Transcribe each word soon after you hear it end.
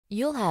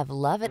You'll have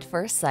love at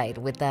first sight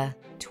with the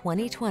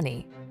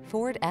 2020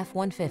 Ford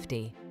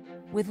F-150.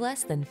 With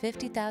less than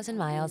 50,000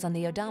 miles on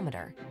the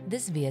odometer,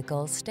 this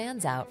vehicle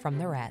stands out from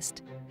the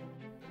rest.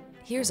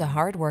 Here's a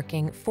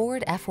hard-working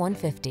Ford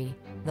F-150,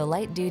 the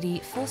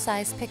light-duty,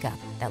 full-size pickup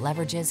that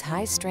leverages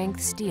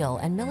high-strength steel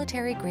and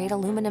military-grade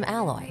aluminum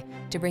alloy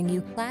to bring you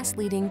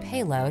class-leading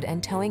payload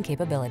and towing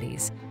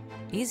capabilities.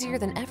 Easier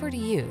than ever to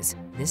use,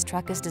 this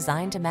truck is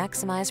designed to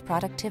maximize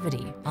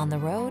productivity on the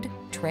road,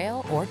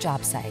 trail, or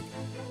job site.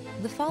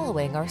 The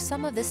following are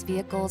some of this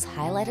vehicle's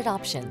highlighted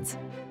options: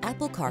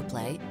 Apple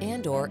CarPlay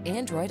and/or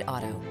Android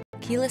Auto,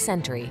 keyless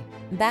entry,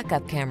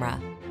 backup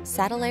camera,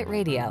 satellite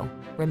radio,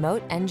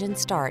 remote engine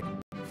start,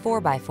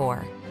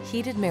 4x4,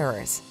 heated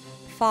mirrors,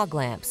 fog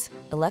lamps,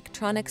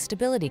 electronic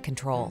stability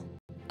control,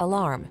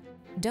 alarm.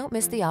 Don't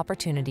miss the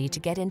opportunity to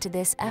get into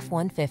this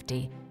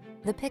F-150,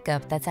 the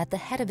pickup that's at the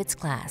head of its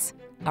class.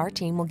 Our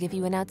team will give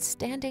you an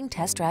outstanding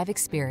test drive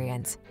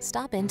experience.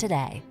 Stop in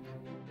today.